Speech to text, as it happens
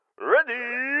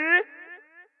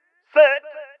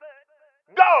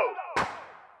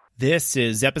This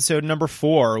is episode number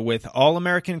 4 with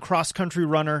All-American cross-country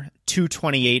runner,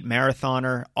 228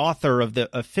 marathoner, author of the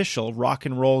official Rock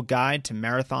and Roll Guide to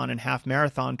Marathon and Half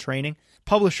Marathon Training,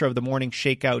 publisher of the Morning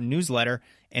Shakeout newsletter,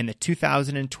 and the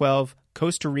 2012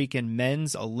 Costa Rican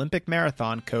men's Olympic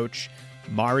marathon coach,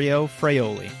 Mario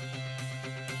Fraioli.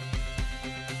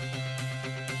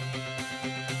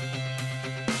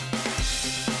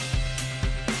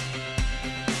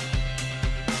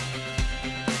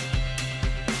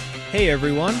 Hey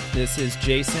everyone, this is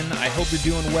Jason. I hope you're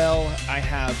doing well. I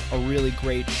have a really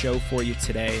great show for you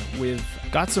today. We've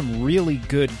got some really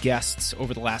good guests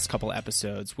over the last couple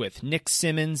episodes with Nick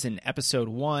Simmons in episode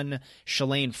 1,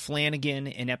 Shalane Flanagan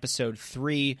in episode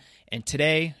 3, and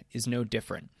today is no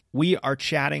different. We are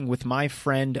chatting with my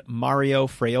friend Mario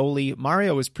Fraioli.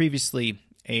 Mario was previously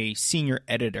a senior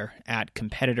editor at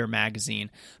Competitor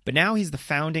Magazine, but now he's the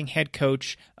founding head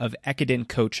coach of Ekiden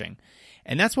Coaching.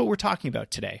 And that's what we're talking about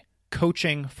today.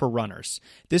 Coaching for runners.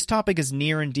 This topic is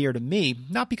near and dear to me,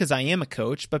 not because I am a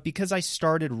coach, but because I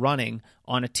started running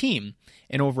on a team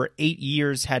and over 8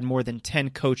 years had more than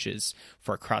 10 coaches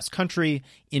for cross country,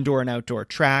 indoor and outdoor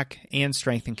track, and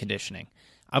strength and conditioning.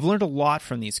 I've learned a lot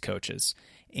from these coaches,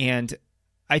 and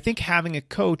I think having a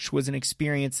coach was an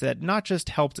experience that not just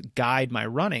helped guide my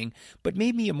running, but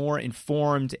made me a more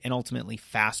informed and ultimately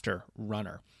faster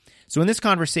runner. So in this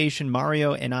conversation,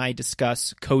 Mario and I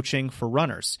discuss coaching for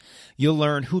runners. You'll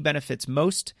learn who benefits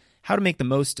most, how to make the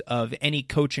most of any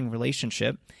coaching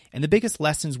relationship, and the biggest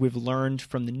lessons we've learned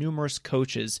from the numerous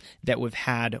coaches that we've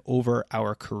had over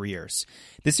our careers.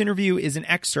 This interview is an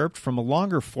excerpt from a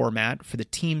longer format for the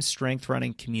team strength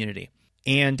running community.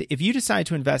 And if you decide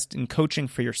to invest in coaching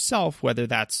for yourself, whether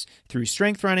that's through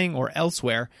strength running or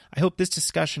elsewhere, I hope this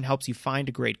discussion helps you find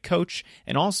a great coach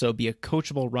and also be a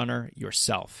coachable runner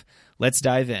yourself. Let's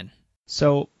dive in.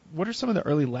 So, what are some of the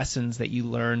early lessons that you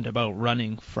learned about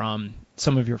running from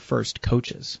some of your first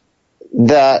coaches?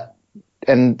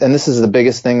 And this is the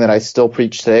biggest thing that I still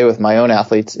preach today with my own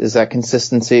athletes, is that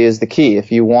consistency is the key.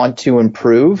 If you want to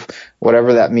improve,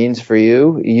 whatever that means for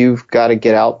you, you've got to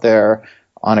get out there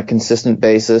on a consistent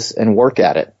basis and work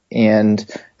at it. And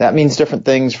that means different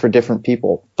things for different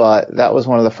people. But that was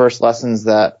one of the first lessons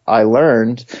that I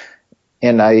learned,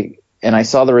 and I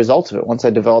saw the results of it. Once I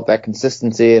developed that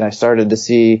consistency and I started to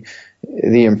see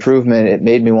the improvement, it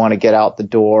made me want to get out the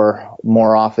door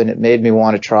more often. It made me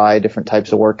want to try different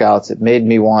types of workouts. It made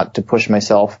me want to push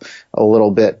myself a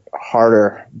little bit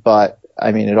harder. But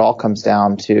I mean, it all comes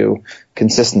down to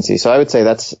consistency. So I would say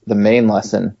that's the main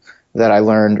lesson that I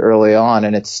learned early on,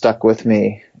 and it's stuck with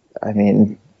me. I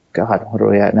mean, God, what are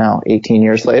we at now? 18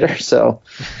 years later. So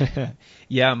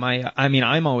yeah,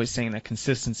 I'm always saying that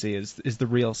consistency is the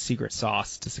real secret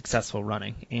sauce to successful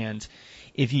running. And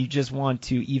if you just want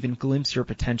to even glimpse your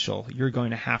potential, you're going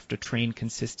to have to train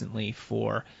consistently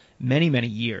for many, many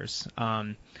years.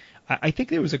 I think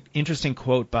there was an interesting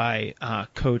quote by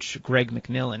Coach Greg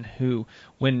McMillan, who,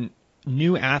 when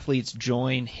new athletes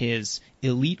join his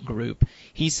elite group,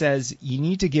 he says you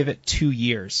need to give it 2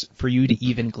 years for you to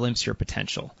even glimpse your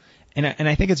potential. And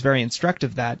I think it's very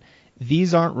instructive that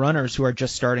these aren't runners who are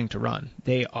just starting to run.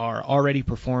 They are already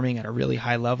performing at a really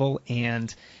high level,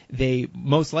 and they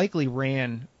most likely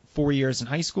ran 4 years in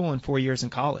high school and 4 years in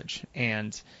college.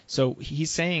 And so he's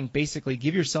saying basically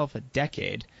give yourself a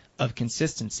decade of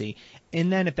consistency,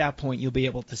 and then at that point you'll be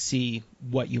able to see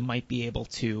what you might be able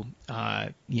to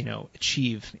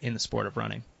achieve in the sport of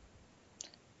running.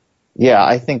 Yeah,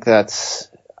 I think that's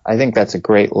a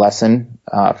great lesson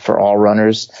for all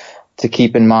runners to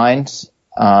keep in mind.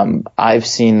 I've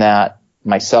seen that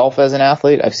myself as an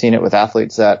athlete. I've seen it with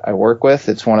athletes that I work with.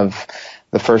 It's one of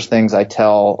the first things I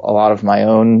tell a lot of my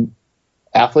own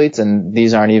athletes, and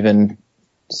these aren't even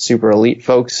super elite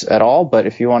folks at all, but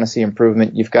if you want to see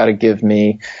improvement, you've got to give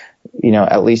me,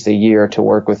 at least a year to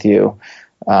work with you,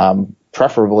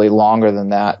 preferably longer than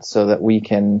that, so that we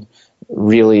can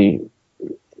really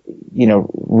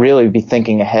be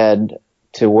thinking ahead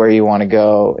to where you want to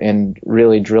go and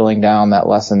really drilling down that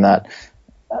lesson that,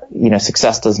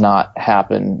 success does not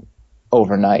happen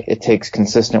overnight. It takes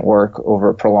consistent work over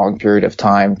a prolonged period of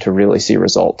time to really see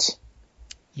results.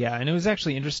 Yeah, and it was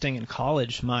actually interesting in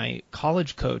college. My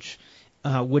college coach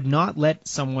would not let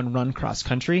someone run cross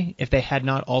country if they had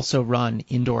not also run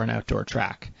indoor and outdoor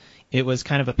track. It was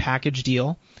kind of a package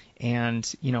deal, and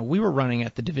we were running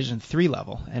at the Division III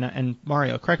level. And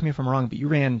Mario, correct me if I'm wrong, but you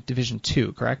ran Division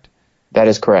II, correct? That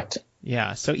is correct.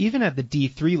 Yeah, so even at the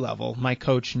D3 level, my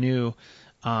coach knew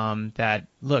that,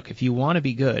 look, if you want to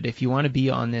be good, if you want to be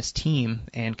on this team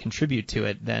and contribute to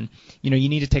it, then, you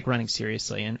need to take running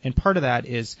seriously. And part of that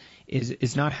is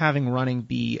not having running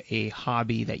be a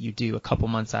hobby that you do a couple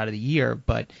months out of the year,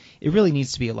 but it really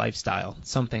needs to be a lifestyle,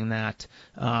 something that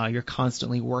you're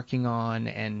constantly working on.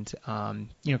 And,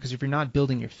 because if you're not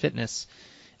building your fitness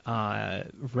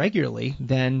regularly,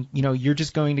 then, you're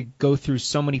just going to go through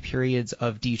so many periods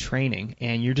of detraining,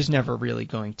 and you're just never really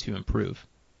going to improve.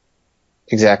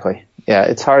 Exactly. Yeah,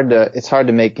 it's hard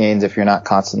to make gains if you're not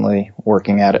constantly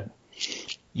working at it.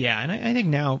 Yeah, and I think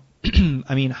now,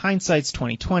 I mean, hindsight's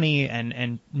 2020,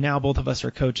 and now both of us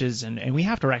are coaches, and we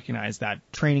have to recognize that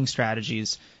training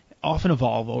strategies often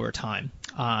evolve over time.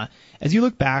 As you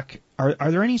look back,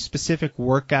 are there any specific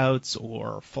workouts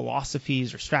or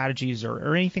philosophies or strategies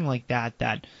or anything like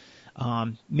that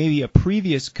maybe a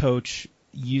previous coach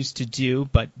used to do,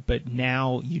 but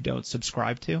now you don't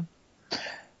subscribe to?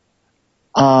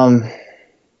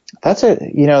 That's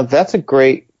a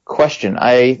great question.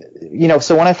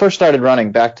 So when I first started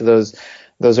running, back to those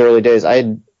early days,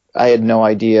 I had no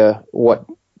idea what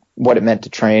it meant to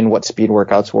train, what speed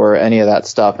workouts were, any of that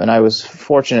stuff. And I was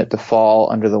fortunate to fall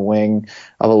under the wing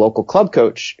of a local club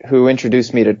coach who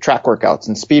introduced me to track workouts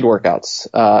and speed workouts,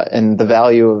 and the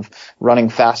value of running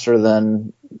faster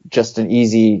than just an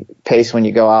easy pace when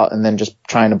you go out and then just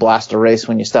trying to blast a race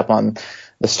when you step on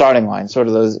the starting line, sort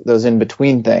of those in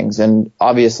between things. And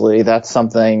obviously that's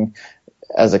something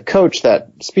as a coach that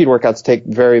speed workouts take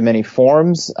very many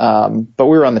forms. But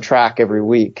we were on the track every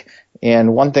week.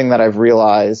 And one thing that I've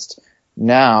realized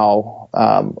now,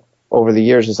 over the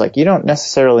years is you don't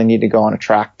necessarily need to go on a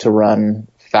track to run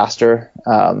faster.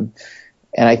 And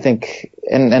I think,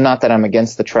 and not that I'm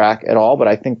against the track at all, but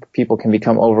I think people can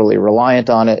become overly reliant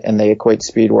on it, and they equate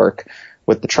speed work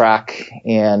with the track,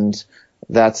 and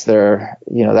that's their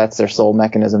sole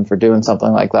mechanism for doing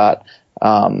something like that.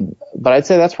 But I'd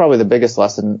say that's probably the biggest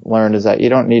lesson learned, is that you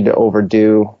don't need to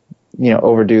overdo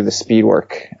the speed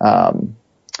work.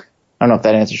 I don't know if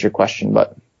that answers your question,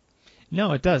 but.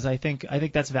 No, it does. I think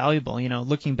that's valuable.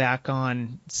 Looking back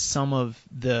on some of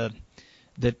the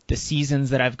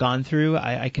seasons that I've gone through,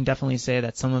 I can definitely say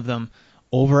that some of them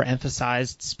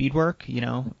overemphasized speed work,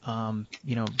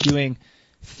 doing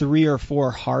 3 or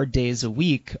 4 hard days a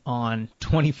week on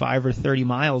 25 or 30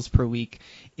 miles per week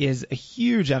is a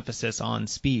huge emphasis on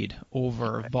speed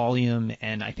over volume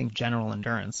and I think general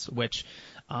endurance, which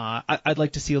I'd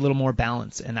like to see a little more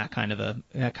balance in that kind of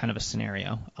a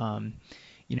scenario.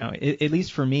 At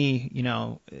least for me,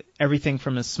 everything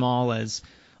from as small as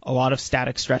a lot of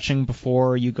static stretching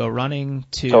before you go running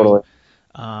to Totally.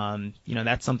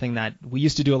 That's something that we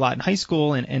used to do a lot in high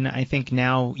school, and I think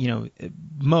now,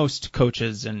 most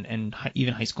coaches and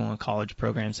even high school and college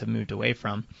programs have moved away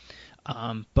from.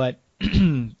 But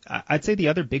I'd say the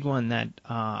other big one that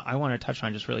I want to touch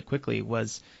on just really quickly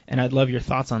was, and I'd love your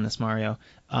thoughts on this, Mario,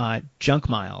 junk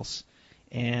miles.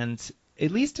 And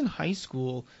at least in high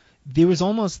school, there was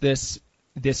almost this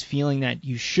feeling that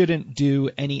you shouldn't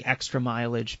do any extra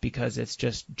mileage because it's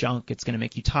just junk. It's going to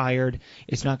make you tired.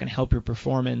 It's not going to help your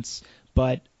performance.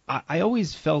 But I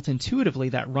always felt intuitively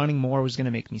that running more was going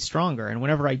to make me stronger. And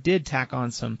whenever I did tack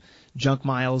on some junk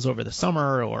miles over the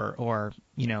summer or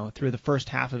through the first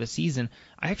half of a season,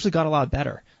 I actually got a lot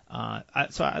better.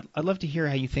 So I'd love to hear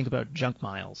how you think about junk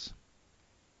miles.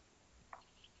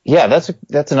 Yeah,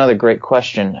 that's another great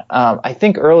question. I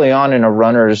think early on in a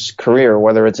runner's career,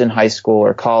 whether it's in high school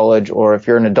or college, or if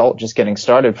you're an adult just getting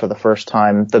started for the first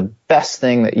time, the best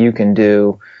thing that you can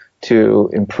do to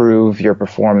improve your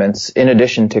performance, in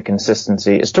addition to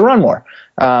consistency, is to run more.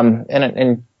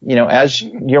 And as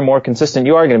you're more consistent,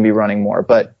 you are going to be running more.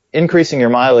 But increasing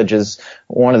your mileage is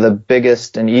one of the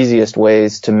biggest and easiest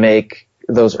ways to make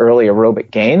those early aerobic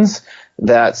gains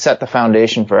that set the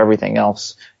foundation for everything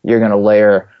else you're going to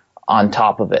layer on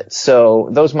top of it. So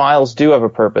those miles do have a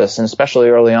purpose, and especially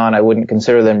early on, I wouldn't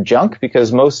consider them junk,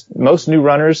 because most new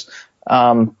runners,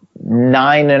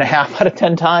 9.5 out of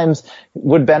 10 times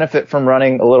would benefit from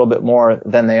running a little bit more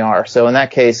than they are. So in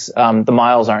that case, the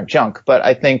miles aren't junk. But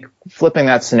I think flipping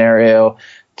that scenario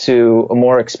to a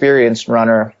more experienced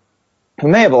runner who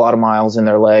may have a lot of miles in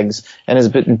their legs and has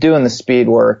been doing the speed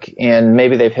work, and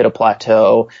maybe they've hit a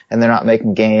plateau and they're not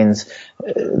making gains,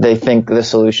 they think the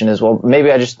solution is, well,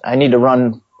 maybe I need to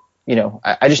run,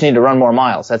 I just need to run more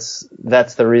miles.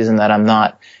 That's the reason that I'm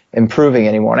not improving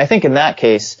anymore. And I think in that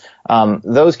case,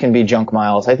 those can be junk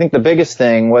miles. I think the biggest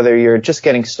thing, whether you're just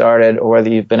getting started or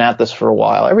whether you've been at this for a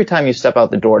while, every time you step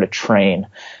out the door to train,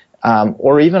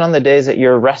 or even on the days that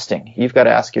you're resting, you've got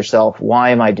to ask yourself,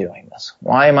 why am I doing this?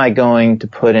 Why am I going to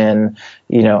put in,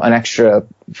 an extra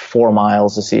 4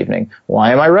 miles this evening?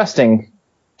 Why am I resting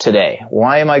today?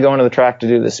 Why am I going to the track to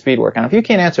do this speed work? And if you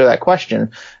can't answer that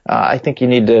question, I think you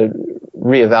need to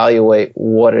reevaluate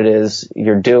what it is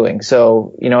you're doing.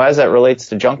 So, as that relates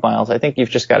to junk miles, I think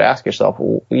you've just got to ask yourself,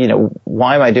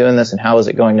 why am I doing this and how is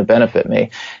it going to benefit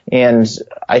me? And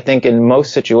I think in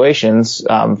most situations,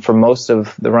 for most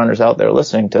of the runners out there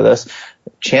listening to this,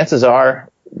 chances are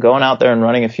going out there and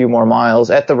running a few more miles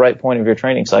at the right point of your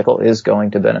training cycle is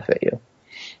going to benefit you.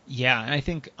 Yeah, and I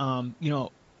think,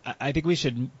 I think we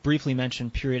should briefly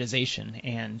mention periodization.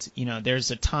 And,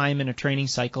 there's a time in a training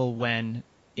cycle when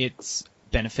it's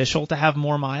beneficial to have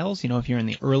more miles. If you're in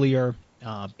the earlier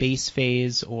base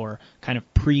phase or kind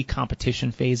of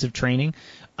pre-competition phase of training,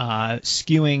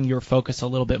 skewing your focus a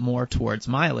little bit more towards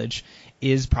mileage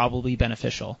is probably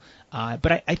beneficial.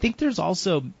 But I think there's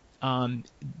also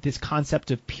this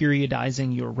concept of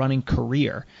periodizing your running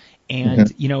career.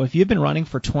 And, if you've been running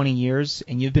for 20 years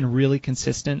and you've been really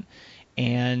consistent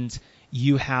and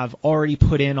you have already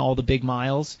put in all the big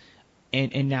miles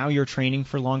and now you're training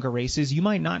for longer races, you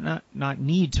might not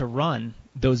need to run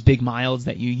those big miles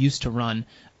that you used to run,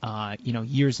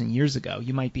 years and years ago.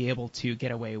 You might be able to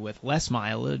get away with less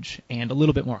mileage and a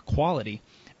little bit more quality.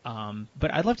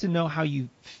 But I'd love to know how you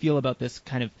feel about this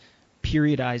kind of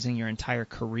periodizing your entire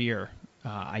career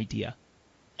idea.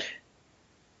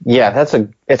 Yeah,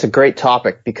 it's a great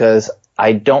topic because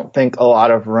I don't think a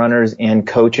lot of runners and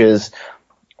coaches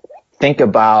think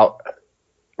about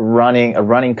running a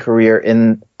running career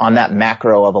on that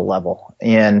macro of a level.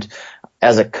 And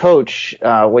as a coach,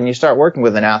 when you start working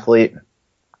with an athlete,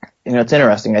 it's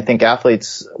interesting. I think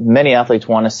many athletes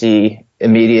want to see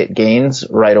immediate gains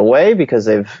right away because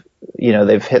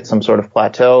they've hit some sort of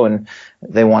plateau and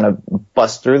they want to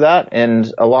bust through that.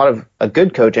 And a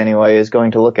good coach anyway is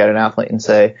going to look at an athlete and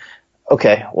say,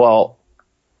 okay, well,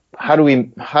 how do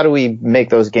we make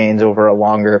those gains over a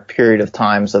longer period of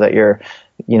time so that you're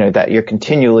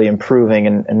continually improving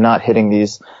and not hitting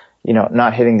these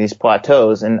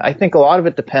plateaus? And I think a lot of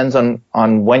it depends on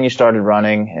when you started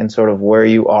running and sort of where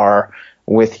you are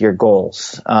with your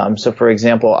goals. So for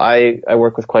example, I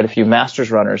work with quite a few masters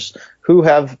runners who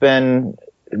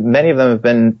many of them have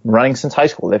been running since high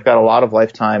school. They've got a lot of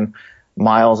lifetime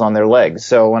miles on their legs.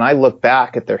 So when I look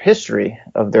back at their history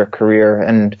of their career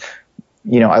and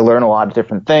I learn a lot of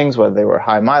different things, whether they were a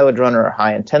high mileage runner or a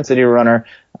high intensity runner.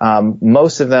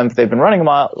 Most of them, if they've been running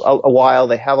a while,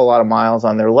 they have a lot of miles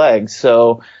on their legs.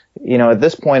 So, at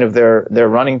this point of their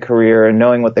running career and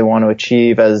knowing what they want to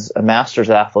achieve as a masters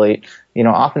athlete,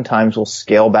 oftentimes we'll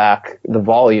scale back the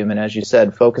volume and, as you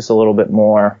said, focus a little bit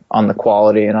more on the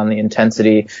quality and on the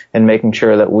intensity and making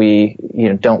sure that we,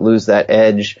 don't lose that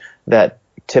edge that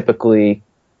typically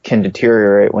can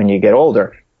deteriorate when you get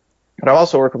older. But I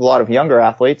also work with a lot of younger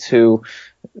athletes who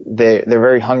they're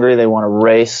very hungry. They want to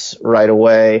race right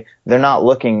away. They're not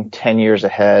looking 10 years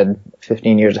ahead,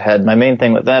 15 years ahead. My main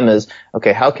thing with them is,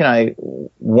 okay, how can I,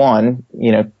 one,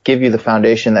 give you the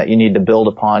foundation that you need to build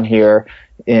upon here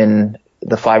in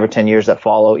the 5 or 10 years that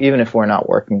follow, even if we're not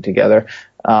working together.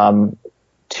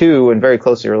 Two, and very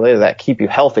closely related to that, keep you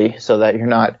healthy so that you're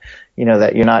not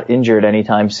injured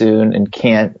anytime soon and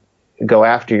can't go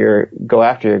after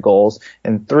your goals.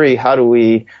 And three, how do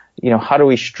we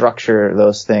structure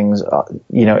those things,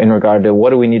 in regard to what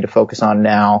do we need to focus on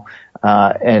now,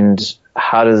 and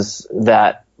how does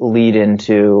that lead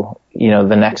into,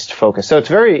 the next focus. So it's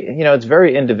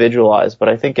very individualized, but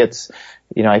I think it's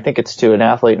to an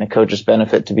athlete and a coach's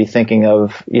benefit to be thinking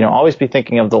of, always be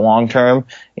thinking of the long term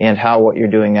and how what you're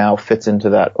doing now fits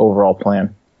into that overall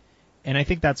plan. And I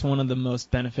think that's one of the most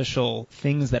beneficial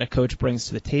things that a coach brings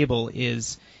to the table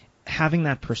is having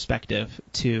that perspective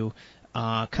to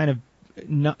kind of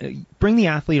bring the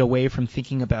athlete away from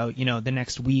thinking about, the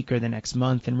next week or the next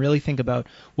month and really think about,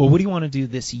 well, what do you want to do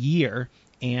this year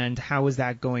and how is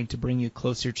that going to bring you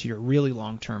closer to your really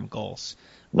long-term goals?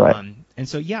 Right. And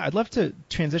so, yeah, I'd love to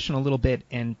transition a little bit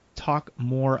and talk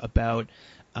more about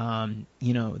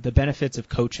the benefits of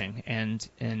coaching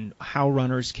and how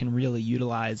runners can really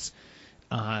utilize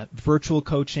virtual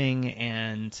coaching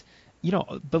and,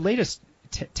 the latest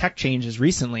tech changes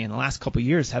recently in the last couple of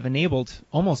years have enabled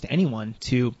almost anyone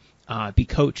to be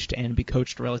coached and be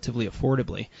coached relatively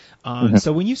affordably.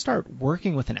 So when you start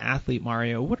working with an athlete,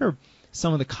 Mario, what are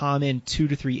some of the common 2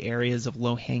 to 3 areas of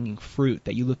low-hanging fruit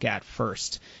that you look at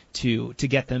first to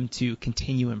get them to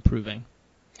continue improving?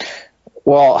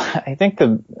 Well, I think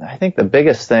the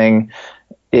biggest thing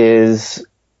is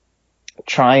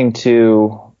trying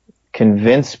to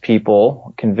convince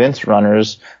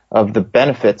runners of the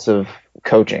benefits of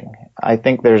coaching. I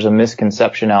think there's a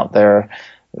misconception out there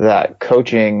that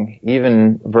coaching,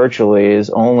 even virtually, is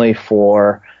only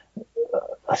for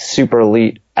super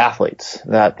elite athletes,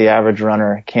 that the average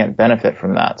runner can't benefit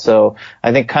from that. So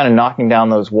I think kind of knocking down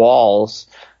those walls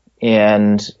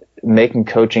and making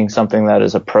coaching something that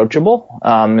is approachable,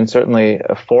 and certainly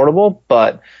affordable,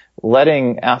 but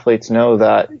letting athletes know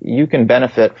that you can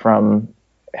benefit from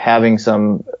having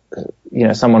someone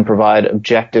provide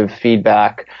objective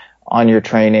feedback on your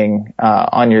training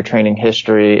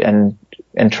history, and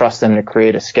trust them to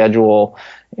create a schedule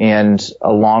and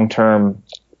a long-term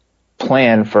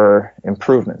plan for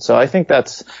improvement. So I think I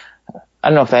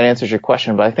don't know if that answers your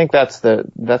question, but I think that's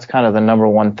kind of the number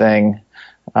one thing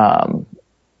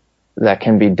that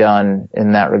can be done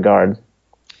in that regard.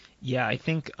 Yeah, I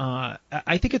think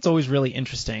it's always really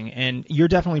interesting, and you're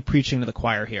definitely preaching to the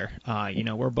choir here.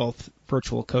 We're both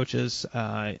virtual coaches.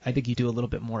 I think you do a little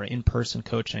bit more in-person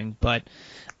coaching, but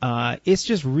it's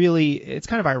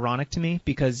kind of ironic to me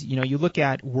because you look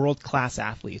at world-class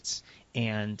athletes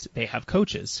and they have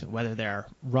coaches, whether they're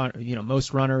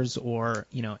most runners or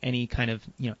any kind of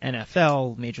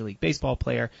NFL, Major League Baseball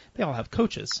player. They all have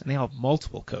coaches, and they all have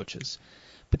multiple coaches.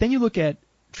 But then you look at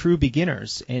true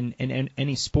beginners in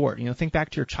any sport. Think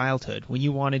back to your childhood when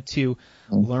you wanted to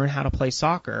learn how to play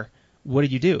soccer. What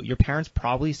did you do? Your parents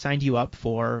probably signed you up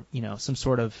for some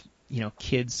sort of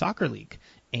kids soccer league,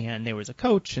 and there was a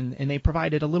coach, and they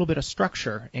provided a little bit of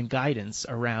structure and guidance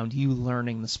around you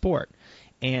learning the sport.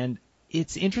 And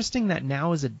it's interesting that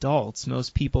now as adults,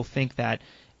 most people think that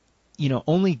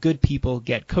only good people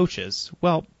get coaches.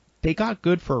 Well, they got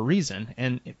good for a reason,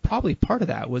 and probably part of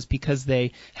that was because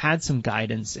they had some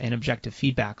guidance and objective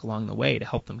feedback along the way to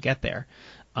help them get there.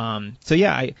 So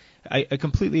yeah, I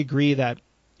completely agree that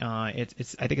I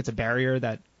think it's a barrier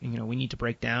that we need to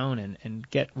break down and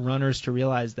get runners to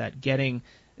realize that getting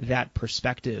that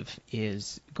perspective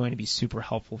is going to be super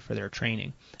helpful for their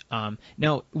training.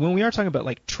 Now, when we are talking about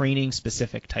like training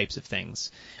specific types of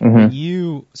things, when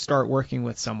you start working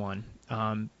with someone,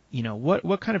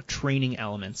 what kind of training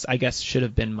elements, I guess should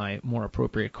have been my more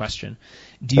appropriate question,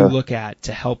 do you look at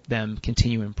to help them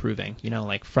continue improving? Do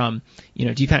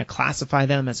you kind of classify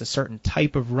them as a certain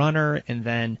type of runner and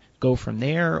then go from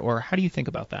there, or how do you think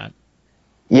about that?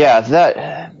 Yeah,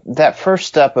 that first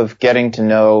step of getting to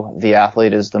know the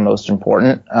athlete is the most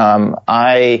important. When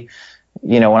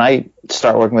I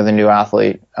start working with a new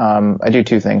athlete, I do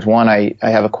two things. One, I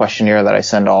have a questionnaire that I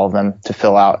send all of them to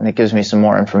fill out, and it gives me some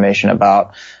more information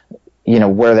about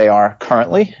where they are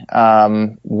currently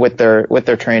with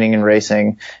their training and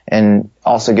racing, and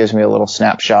also gives me a little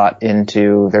snapshot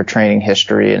into their training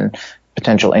history and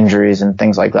potential injuries and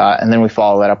things like that. And then we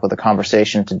follow that up with a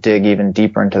conversation to dig even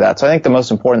deeper into that. So I think the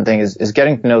most important thing is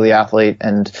getting to know the athlete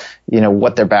and,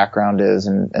 what their background is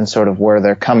and sort of where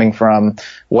they're coming from,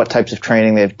 what types of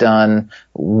training they've done,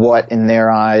 what in their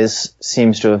eyes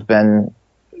seems to have been,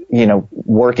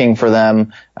 working for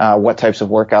them, what types of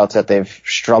workouts that they've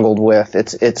struggled with.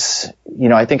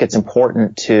 I think it's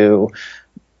important to,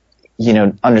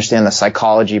 understand the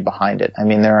psychology behind it. I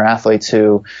mean, there are athletes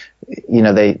who,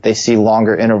 they see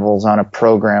longer intervals on a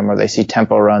program, or they see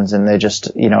tempo runs and they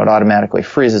just, it automatically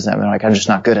freezes them. They're like, I'm just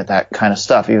not good at that kind of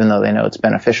stuff, even though they know it's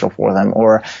beneficial for them.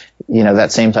 Or,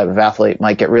 that same type of athlete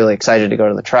might get really excited to go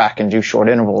to the track and do short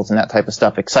intervals, and that type of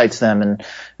stuff excites them.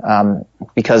 And,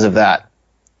 because of that,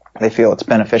 they feel it's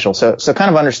beneficial. So kind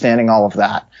of understanding all of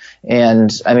that.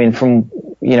 And I mean, from,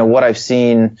 what I've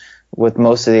seen with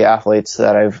most of the athletes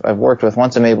that I've worked with,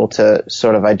 once I'm able to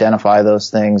sort of identify those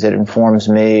things, it informs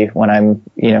me when I'm,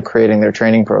 creating their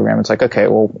training program. It's like, okay,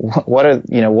 well, what are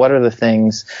the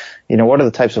things, what are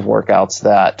the types of workouts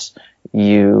that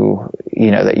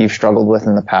that you've struggled with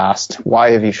in the past?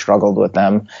 Why have you struggled with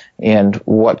them? And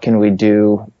what can we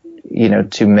do,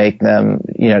 to make them,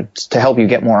 to help you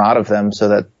get more out of them so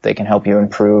that they can help you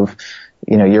improve,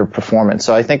 your performance.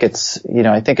 So I think it's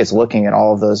looking at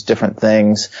all of those different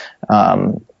things,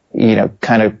 kind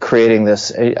of creating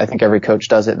this. I think every coach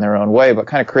does it in their own way, but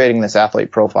kind of creating this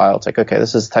athlete profile. It's like, okay,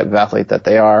 this is the type of athlete that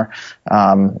they are.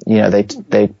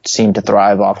 They seem to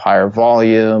thrive off higher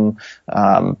volume,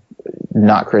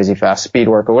 not crazy fast speed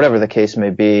work, or whatever the case may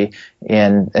be,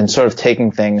 and sort of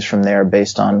taking things from there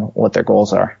based on what their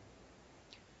goals are.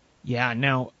 Yeah.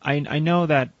 Now, I know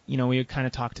that, we kind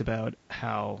of talked about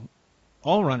how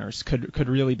all runners could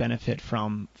really benefit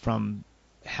from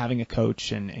having a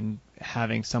coach and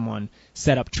having someone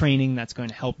set up training that's going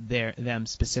to help them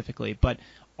specifically. But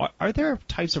are there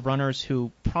types of runners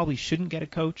who probably shouldn't get a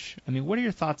coach? I mean, what are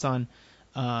your thoughts on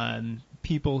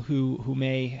people who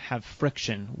may have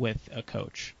friction with a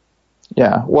coach?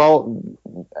 Yeah. Well,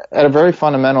 at a very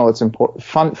fundamental,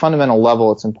 fundamental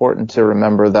level, it's important to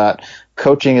remember that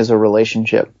coaching is a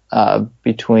relationship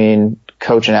between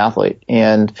coach and athlete,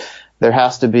 and there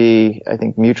has to be, I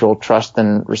think, mutual trust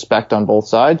and respect on both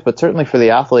sides. But certainly for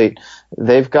the athlete,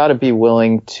 they've got to be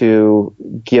willing to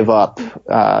give up,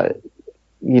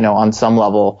 on some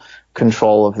level,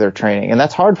 control of their training. And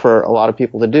that's hard for a lot of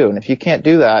people to do. And if you can't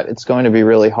do that, it's going to be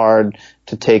really hard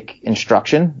to take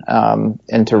instruction,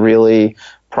 and to really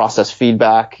process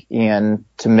feedback and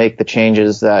to make the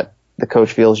changes that the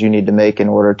coach feels you need to make in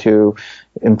order to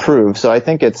improve. So I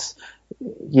think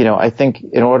I think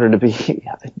in order to be,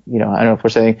 I don't know if we're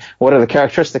saying what are the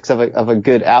characteristics of a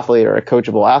good athlete or a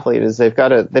coachable athlete, is they've got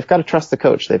to trust the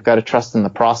coach. They've got to trust in the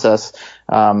process,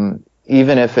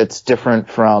 even if it's different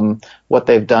from what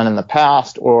they've done in the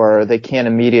past, or they can't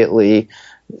immediately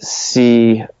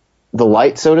see the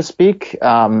light, so to speak.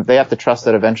 They have to trust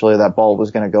that eventually that bulb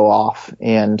is going to go off,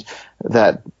 and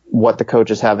that what the coach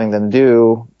is having them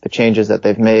do, the changes that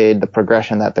they've made, the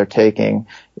progression that they're taking,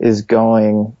 is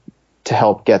going to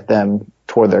help get them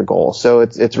toward their goal. So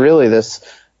it's really this,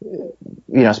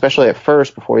 especially at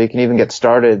first, before you can even get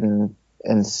started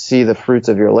and see the fruits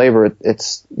of your labor,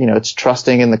 it's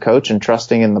trusting in the coach and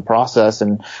trusting in the process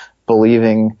and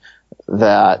believing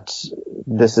that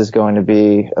this is going to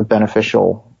be a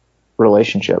beneficial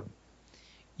relationship.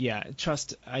 Yeah,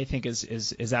 trust, I think,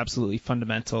 is absolutely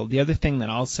fundamental. The other thing that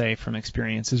I'll say from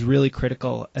experience is really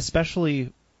critical,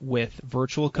 especially with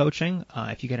virtual coaching.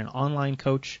 If you get an online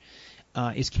coach,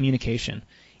 is communication.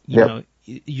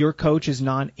 Your coach is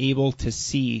not able to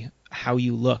see how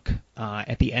you look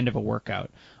at the end of a workout,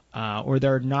 or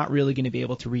they're not really going to be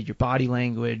able to read your body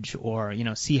language or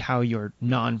see how you're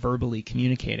non-verbally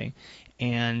communicating.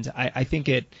 And I think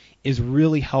it is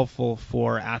really helpful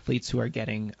for athletes who are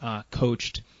getting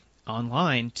coached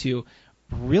online to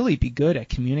really be good at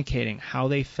communicating how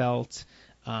they felt,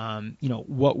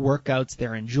 what workouts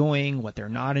they're enjoying, what they're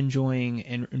not enjoying,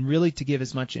 and really to give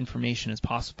as much information as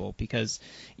possible, because,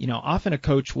 often a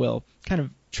coach will kind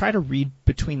of try to read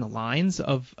between the lines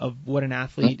of what an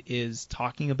athlete is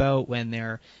talking about when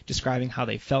they're describing how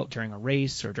they felt during a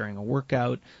race or during a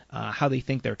workout, how they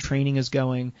think their training is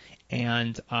going.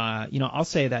 And, I'll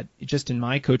say that just in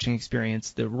my coaching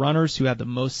experience, the runners who have the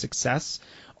most success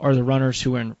are the runners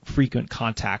who are in frequent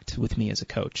contact with me as a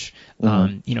coach.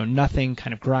 Nothing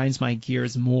kind of grinds my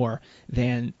gears more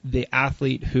than the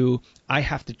athlete who I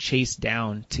have to chase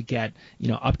down to get,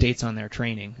 updates on their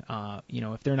training.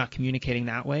 If they're not communicating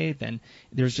that way, then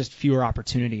there's just fewer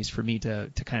opportunities for me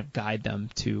to kind of guide them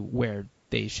to where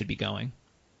they should be going.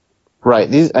 Right.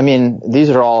 These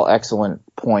are all excellent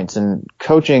points. And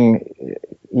coaching,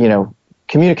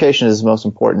 communication is the most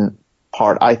important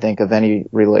part, I think, of any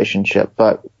relationship.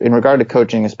 But in regard to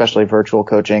coaching, especially virtual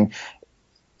coaching,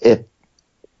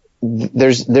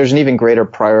 there's an even greater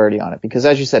priority on it, because,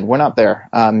 as you said, we're not there.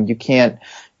 You can't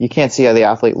see how the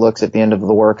athlete looks at the end of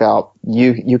the workout.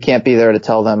 You can't be there to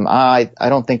tell them, I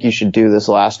don't think you should do this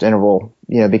last interval,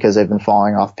 because they've been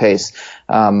falling off pace.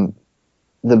 One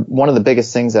of the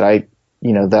biggest things that I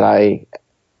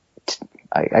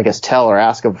guess tell or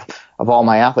ask of all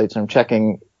my athletes when I'm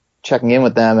checking in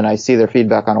with them and I see their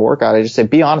feedback on a workout, I just say,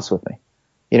 be honest with me.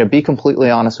 Be completely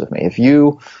honest with me. If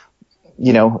you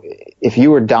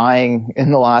were dying in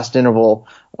the last interval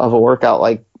of a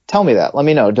workout, tell me that. Let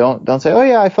me know. Don't say, oh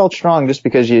yeah, I felt strong just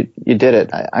because you did it.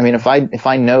 If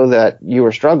I know that you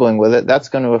were struggling with it, that's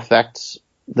going to affect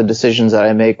the decisions that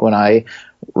I make when I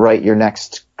write your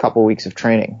next couple weeks of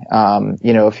training.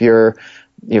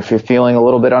 If you're feeling a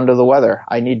little bit under the weather,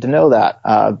 I need to know that,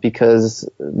 because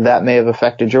that may have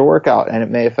affected your workout, and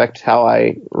it may affect how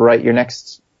I write your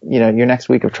next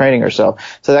week of training or so.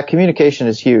 So that communication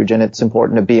is huge, and it's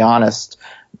important to be honest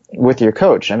with your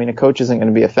coach. A coach isn't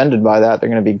going to be offended by that. They're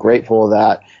going to be grateful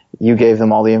that you gave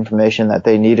them all the information that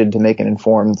they needed to make an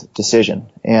informed decision.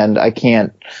 And I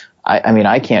can't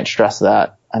stress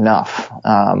that enough.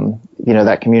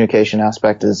 That communication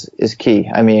aspect is key.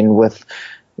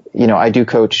 I do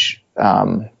coach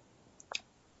a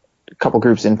couple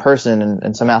groups in person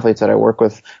and some athletes that I work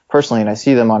with personally, and I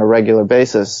see them on a regular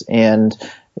basis. And,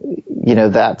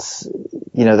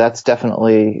 that's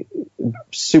definitely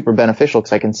super beneficial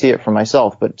because I can see it for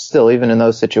myself. But still, even in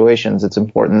those situations, it's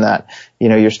important that,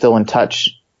 you're still in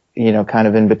touch, kind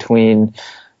of in between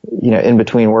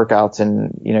workouts,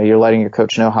 and, you're letting your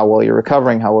coach know how well you're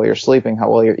recovering, how well you're sleeping,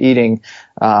 how well you're eating,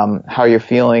 how you're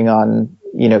feeling on,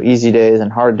 easy days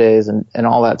and hard days and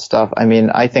all that stuff.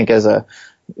 I think as a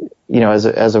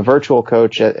virtual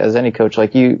coach, as any coach,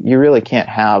 you really can't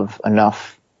have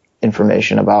enough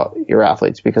information about your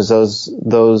athletes, because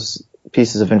those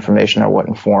pieces of information are what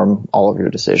inform all of your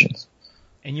decisions.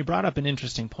 And you brought up an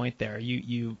interesting point there.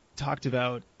 You talked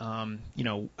about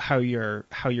how you're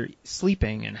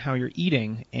sleeping and how you're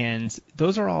eating, and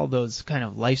those are all those kind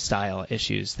of lifestyle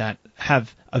issues that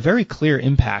have a very clear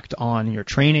impact on your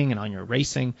training and on your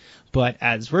racing. But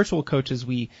as virtual coaches,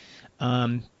 we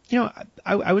I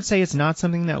would say it's not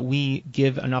something that we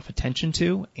give enough attention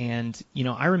to. And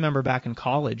I remember back in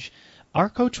college, our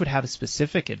coach would have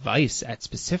specific advice at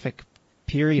specific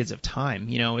periods of time.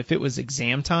 If it was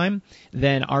exam time,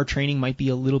 then our training might be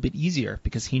a little bit easier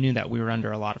because he knew that we were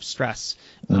under a lot of stress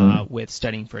with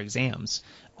studying for exams.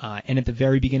 And at the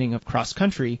very beginning of cross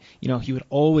country, he would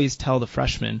always tell the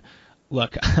freshmen,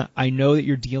 look, I know that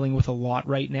you're dealing with a lot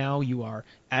right now. You are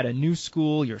at a new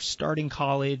school, you're starting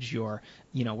college, we're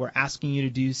asking you to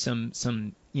do some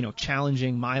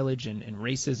challenging mileage and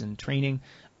races and training.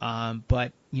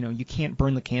 But you can't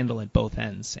burn the candle at both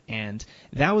ends. And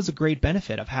that was a great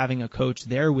benefit of having a coach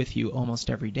there with you almost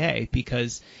every day,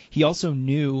 because he also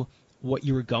knew what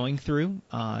you were going through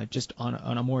just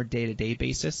on a more day-to-day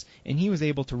basis. And he was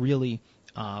able to really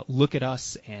look at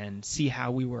us and see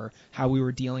how we were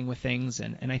dealing with things.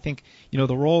 And I think,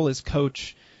 the role as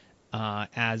coach,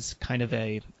 as kind of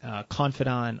a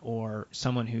confidant or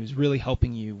someone who's really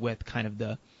helping you with kind of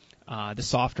the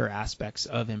softer aspects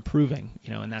of improving,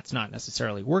 and that's not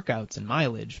necessarily workouts and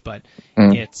mileage, but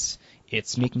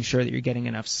it's making sure that you're getting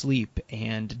enough sleep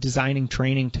and designing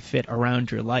training to fit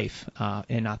around your life,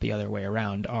 and not the other way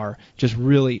around, are just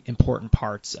really important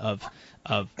parts of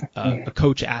a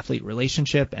coach-athlete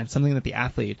relationship, and something that the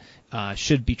athlete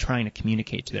should be trying to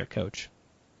communicate to their coach.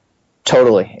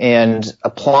 Totally. And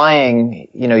applying,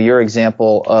 your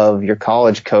example of your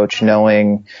college coach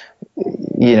knowing,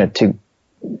 to,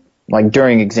 like,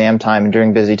 during exam time and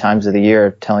during busy times of the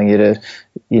year, telling you to,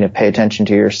 pay attention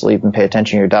to your sleep and pay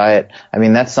attention to your diet. I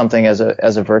mean, that's something as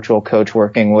a virtual coach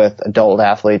working with adult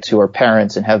athletes who are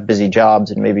parents and have busy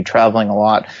jobs and maybe traveling a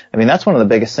lot. I mean, that's one of the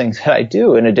biggest things that I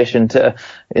do in addition to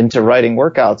into writing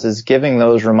workouts, is giving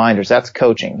those reminders. That's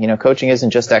coaching. Coaching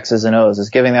isn't just X's and O's. It's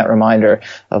giving that reminder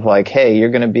of, like, hey,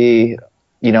 you're going to be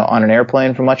on an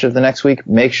airplane for much of the next week.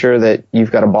 Make sure that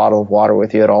you've got a bottle of water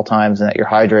with you at all times and that you're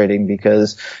hydrating,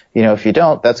 because, if you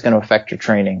don't, that's going to affect your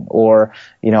training. Or,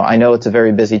 I know it's a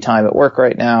very busy time at work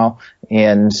right now,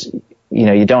 and,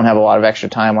 you don't have a lot of extra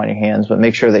time on your hands, but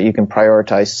make sure that you can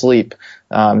prioritize sleep,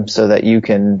 so that you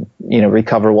can,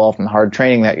 recover well from the hard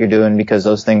training that you're doing, because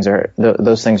those things are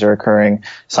occurring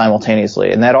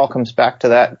simultaneously. And that all comes back to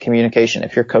that communication.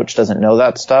 If your coach doesn't know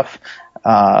that stuff,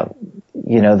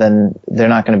 then they're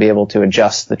not going to be able to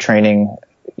adjust the training,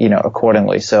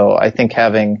 accordingly. So I think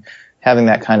having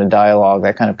that kind of dialogue,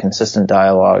 that kind of consistent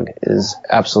dialogue, is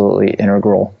absolutely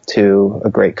integral to a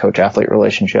great coach-athlete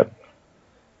relationship.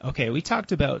 Okay, we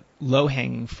talked about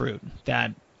low-hanging fruit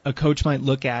that a coach might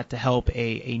look at to help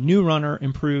a new runner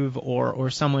improve, or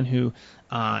someone who,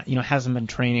 hasn't been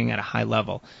training at a high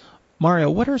level.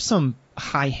 Mario, what are some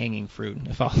high-hanging fruit,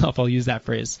 if I'll use that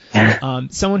phrase?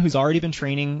 Someone who's already been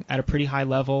training at a pretty high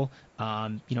level,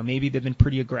 maybe they've been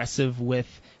pretty aggressive with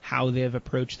how they've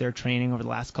approached their training over the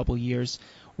last couple of years.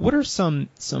 What are some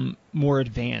more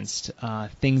advanced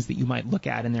things that you might look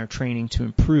at in their training to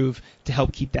improve, to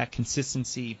help keep that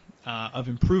consistency of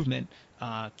improvement,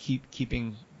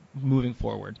 keeping moving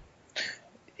forward?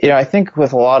 I think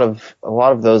with a lot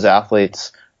of those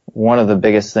athletes, one of the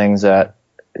biggest things that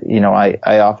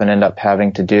I often end up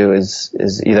having to do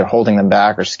is either holding them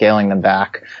back or scaling them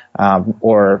back,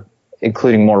 or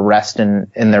including more rest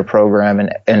in their program,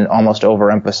 and almost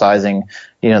overemphasizing,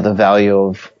 the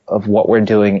value of what we're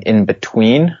doing in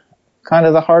between kind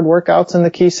of the hard workouts and the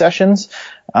key sessions.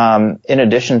 In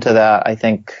addition to that, I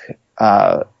think,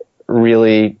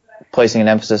 really placing an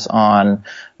emphasis on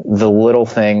the little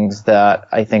things that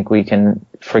I think we can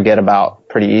forget about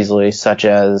pretty easily, such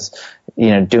as,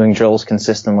 doing drills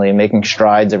consistently and making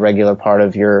strides a regular part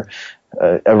of your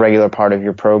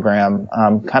program.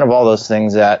 Kind of all those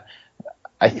things that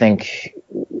I think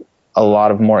a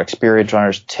lot of more experienced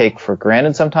runners take for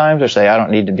granted sometimes, or say, I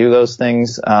don't need to do those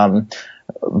things.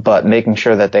 But making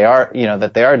sure that they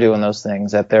are doing those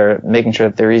things, that they're making sure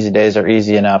that their easy days are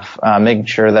easy enough, making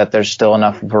sure that there's still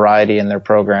enough variety in their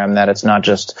program, that it's not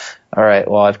just, all right,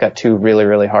 well, I've got 2 really,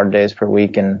 really hard days per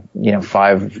week and,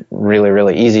 5 really,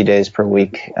 really easy days per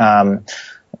week.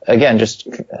 Again, just,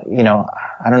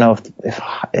 I don't know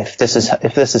if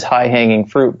this is high hanging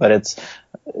fruit, but it's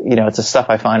the stuff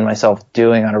I find myself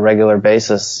doing on a regular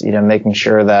basis, making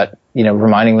sure that,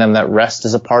 reminding them that rest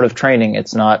is a part of training.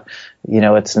 It's not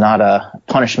a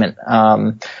punishment,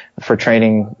 for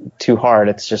training too hard.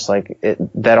 It's just like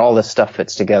that all this stuff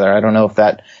fits together. I don't know if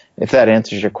if that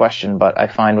answers your question. But I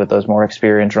find with those more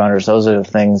experienced runners, those are the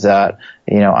things that,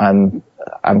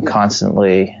 I'm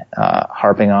constantly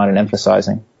harping on and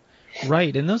emphasizing.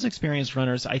 Right. And those experienced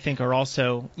runners, I think, are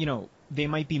also, they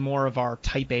might be more of our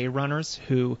type A runners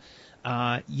who,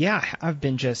 have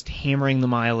been just hammering the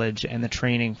mileage and the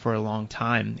training for a long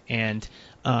time. And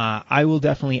I will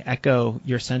definitely echo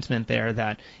your sentiment there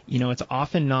that, it's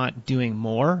often not doing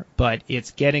more, but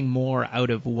it's getting more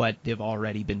out of what they've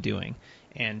already been doing.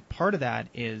 And part of that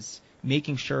is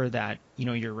making sure that,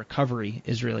 your recovery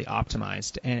is really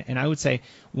optimized. And I would say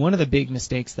one of the big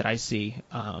mistakes that I see,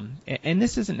 and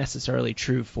this isn't necessarily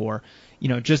true for,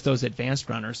 just those advanced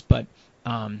runners, but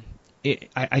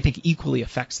I think equally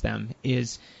affects them,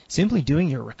 is simply doing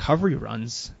your recovery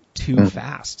runs too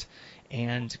fast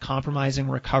and compromising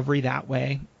recovery that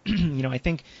way. I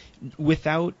think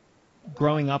without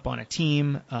growing up on a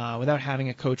team, without having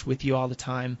a coach with you all the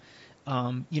time,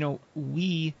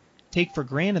 we take for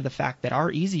granted the fact that our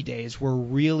easy days were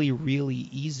really, really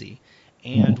easy.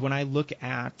 And when I look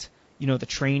at, the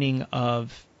training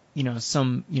of,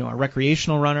 a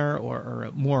recreational runner or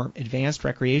a more advanced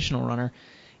recreational runner,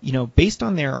 based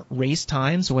on their race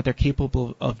times and what they're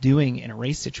capable of doing in a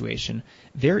race situation,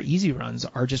 their easy runs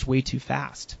are just way too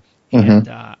fast.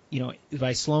 And,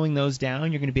 by slowing those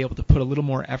down, you're going to be able to put a little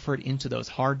more effort into those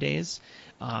hard days.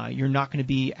 You're not going to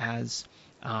be as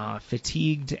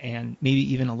fatigued and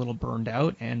maybe even a little burned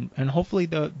out, and hopefully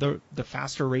the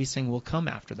faster racing will come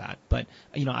after that. But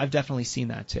I've definitely seen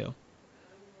that too.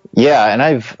 Yeah, and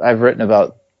I've written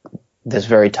about this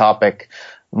very topic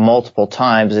multiple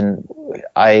times, and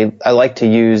I like to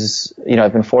use,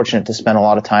 I've been fortunate to spend a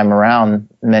lot of time around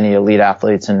many elite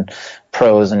athletes and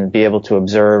pros and be able to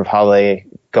observe how they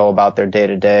go about their day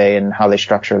to day and how they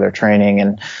structure their training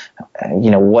and,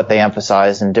 what they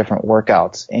emphasize in different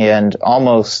workouts. And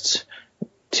almost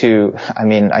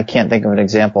I can't think of an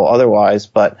example otherwise,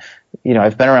 but,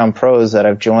 I've been around pros that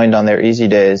I've joined on their easy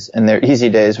days, and their easy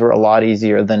days were a lot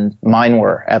easier than mine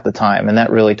were at the time. And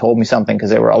that really told me something, because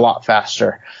they were a lot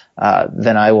faster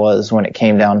than I was when it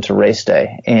came down to race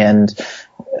day. And,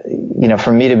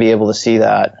 for me to be able to see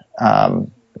that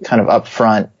kind of up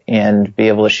front and be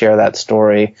able to share that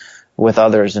story with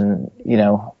others, and,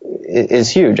 is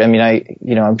huge. I mean,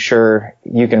 I'm sure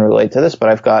you can relate to this, but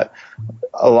I've got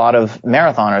a lot of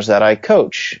marathoners that I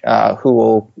coach, who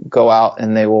will go out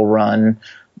and they will run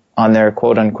on their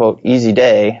quote unquote easy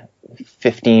day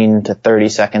 15 to 30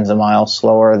 seconds a mile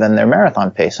slower than their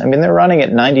marathon pace. I mean, they're running at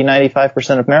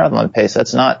 95% of marathon pace.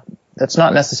 That's not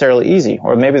necessarily easy,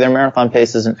 or maybe their marathon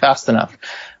pace isn't fast enough.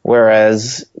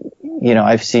 Whereas,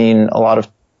 I've seen a lot of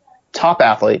top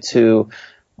athletes who,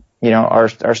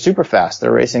 are super fast.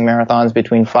 They're racing marathons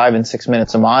between 5 and 6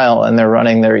 minutes a mile, and they're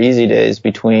running their easy days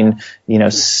between,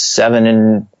 7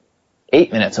 and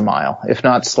 8 minutes a mile, if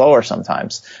not slower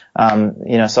sometimes.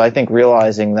 So I think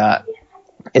realizing that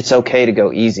it's okay to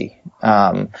go easy,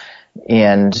 and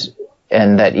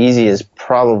that easy is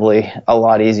probably a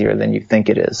lot easier than you think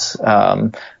it is.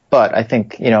 But I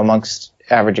think, amongst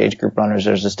average age group runners,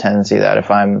 there's this tendency that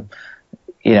if I'm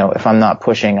not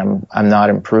pushing, I'm not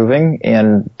improving.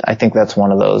 And I think that's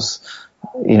one of those,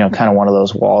 kind of one of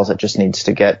those walls that just needs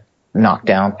to get knocked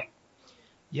down.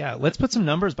 Yeah, let's put some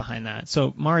numbers behind that.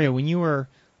 So, Mario, when you were,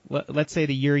 let's say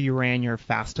the year you ran your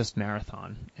fastest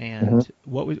marathon, and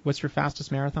what's your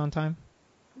fastest marathon time?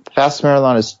 Fastest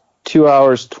marathon is 2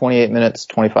 hours, 28 minutes,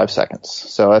 25 seconds.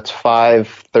 So that's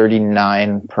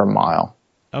 5:39 per mile.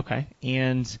 Okay.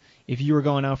 And if you were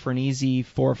going out for an easy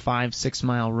 4, 5, 6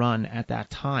 mile run at that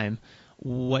time,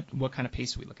 what kind of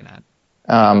pace are we looking at?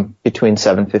 Between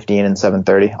 7:15 and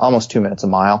 7:30, almost 2 minutes a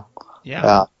mile.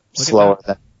 Yeah.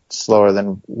 Slower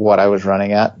than what I was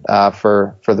running at,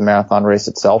 for the marathon race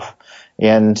itself.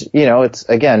 And, it's,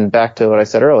 again, back to what I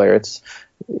said earlier. It's,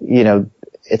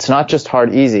 it's not just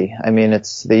hard easy. I mean,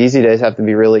 the easy days have to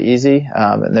be really easy.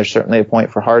 And there's certainly a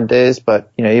point for hard days, but,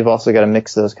 you've also got to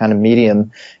mix those kind of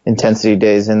medium intensity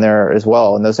days in there as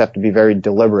well. And those have to be very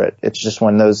deliberate. It's just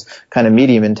when those kind of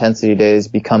medium intensity days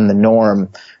become the norm,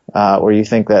 or you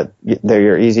think that they're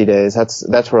your easy days,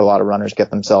 that's where a lot of runners get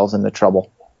themselves into trouble.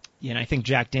 Yeah, and I think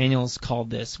Jack Daniels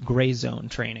called this gray zone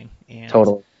training. And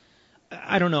totally.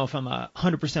 I don't know if I'm a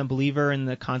 100% believer in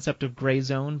the concept of gray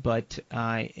zone, but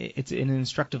it's an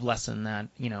instructive lesson that,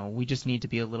 we just need to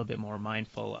be a little bit more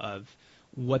mindful of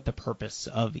what the purpose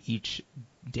of each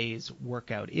day's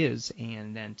workout is,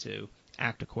 and then to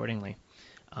act accordingly.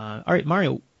 All right,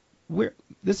 Mario,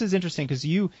 this is interesting because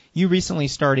you recently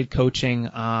started coaching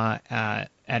at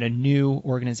a new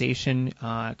organization.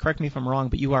 Correct me if I'm wrong,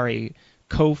 but you are a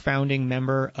co-founding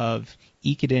member of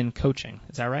Ekiden Coaching.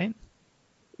 Is that right?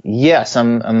 Yes,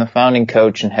 I'm the founding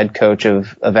coach and head coach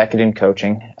of Ekiden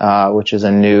Coaching, which is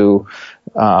a new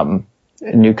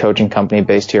coaching company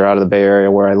based here out of the Bay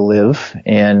Area where I live.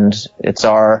 And it's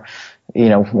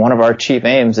one of our chief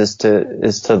aims is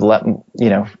to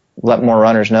let more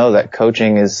runners know that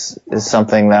coaching is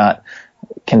something that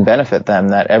can benefit them,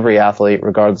 that every athlete,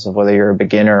 regardless of whether you're a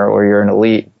beginner or you're an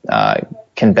elite,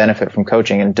 can benefit from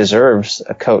coaching and deserves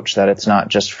a coach, that it's not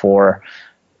just for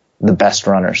the best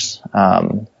runners.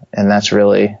 And that's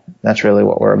really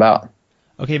what we're about.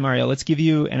 Okay, Mario, let's give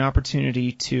you an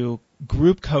opportunity to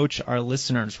group coach our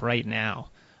listeners right now.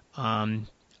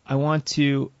 I want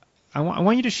you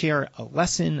to share a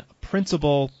lesson, a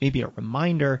principle, maybe a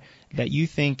reminder that you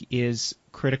think is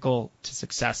critical to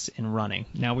success in running.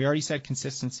 Now, we already said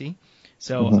consistency,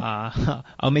 so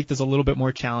I'll make this a little bit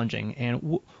more challenging.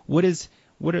 And what is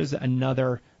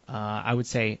another, I would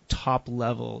say, top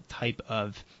level type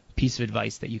of piece of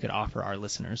advice that you could offer our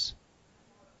listeners?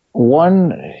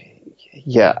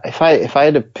 If I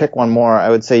had to pick one more, I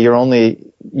would say you're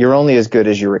only as good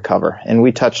as you recover. And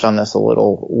we touched on this a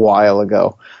little while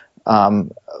ago. But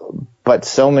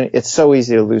it's so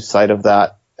easy to lose sight of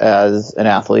that as an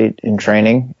athlete in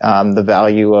training, the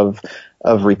value of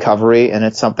recovery. And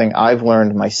it's something I've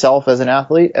learned myself as an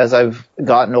athlete as I've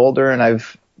gotten older and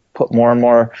I've put more and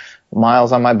more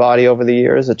miles on my body over the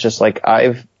years. It's just like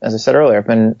as I said earlier,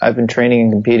 I've been training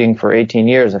and competing for 18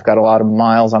 years. I've got a lot of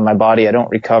miles on my body. I don't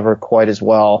recover quite as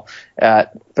well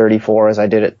at 34 as I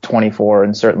did at 24,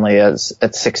 and certainly as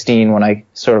at 16 when I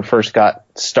sort of first got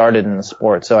started in the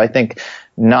sport. So I think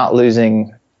not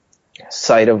losing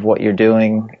sight of what you're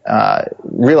doing,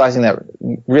 realizing that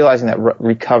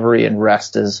recovery and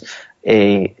rest is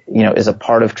a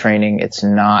part of training. It's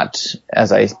not,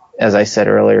 as I said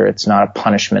earlier, it's not a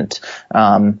punishment,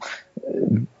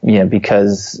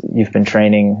 because you've been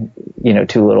training,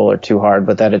 too little or too hard,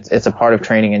 but that it's a part of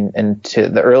training. And to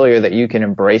the earlier that you can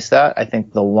embrace that, I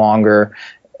think the longer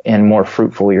and more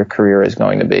fruitful your career is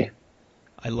going to be.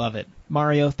 I love it.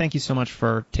 Mario, thank you so much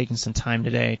for taking some time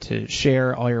today to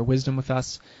share all your wisdom with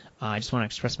us. I just want to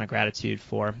express my gratitude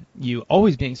for you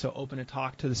always being so open to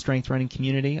talk to the strength running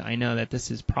community. I know that this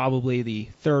is probably the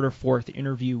third or fourth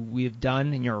interview we've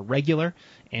done, and you're a regular,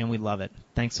 and we love it.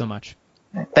 Thanks so much.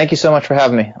 Thank you so much for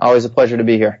having me. Always a pleasure to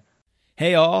be here.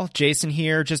 Hey all, Jason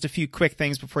here. Just a few quick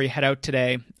things before you head out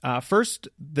today. First,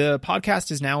 the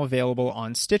podcast is now available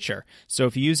on Stitcher. So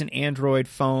if you use an Android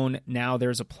phone, now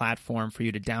there's a platform for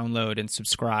you to download and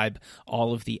subscribe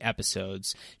all of the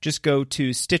episodes. Just go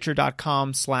to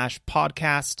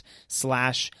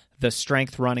stitcher.com/podcast/The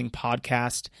Strength Running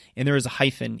Podcast, and there is a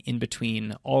hyphen in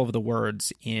between all of the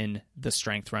words in The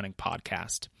Strength Running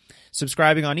Podcast.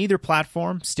 Subscribing on either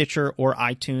platform, Stitcher or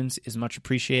iTunes, is much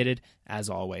appreciated, as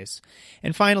always.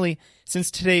 And finally, since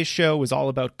today's show was all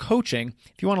about coaching,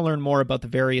 if you want to learn more about the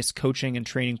various coaching and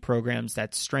training programs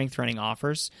that Strength Running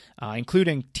offers,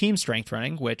 including Team Strength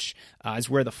Running, which is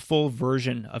where the full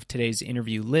version of today's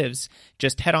interview lives,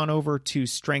 just head on over to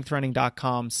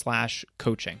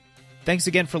strengthrunning.com/coaching. Thanks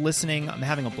again for listening. I'm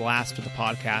having a blast with the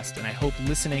podcast, and I hope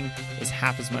listening is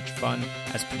half as much fun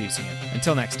as producing it.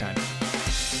 Until next time.